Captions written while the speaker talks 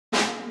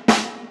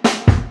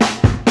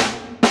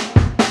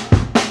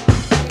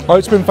Oh,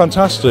 it's been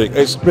fantastic.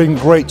 It's been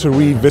great to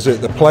revisit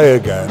the play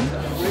again,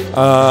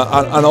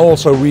 and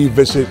also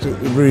revisit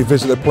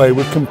the play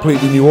with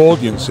completely new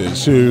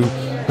audiences who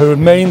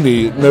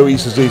mainly know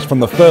East as East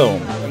from the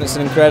film. And it's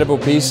an incredible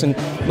piece, and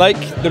like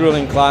The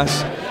Ruling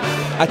Class,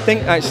 I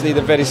think actually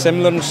they're very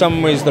similar in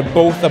some ways. They're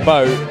both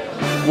about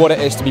what it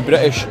is to be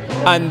British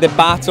and the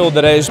battle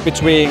there is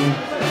between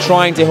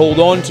trying to hold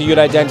on to your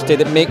identity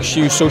that makes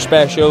you so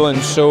special and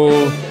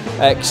so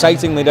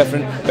excitingly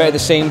different, but at the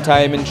same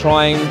time in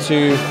trying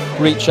to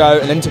reach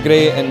out and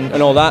integrate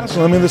and all that.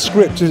 I mean, the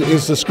script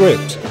is the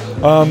script.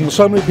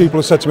 So many people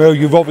have said to me, oh,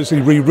 you've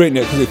obviously rewritten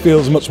it because it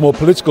feels much more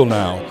political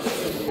now.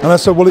 And I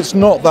said, well, it's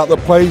not that the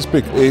play's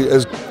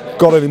has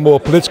got any more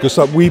political, it's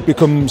that we've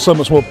become so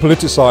much more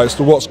politicised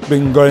to what's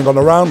been going on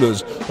around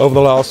us over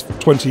the last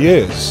 20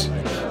 years.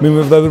 I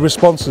mean, the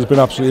response has been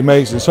absolutely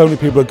amazing. So many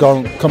people have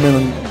come in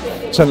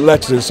and sent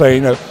letters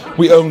saying, you know,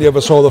 we only ever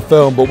saw the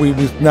film, but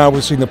now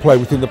we've seen the play,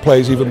 we think the play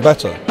is even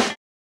better.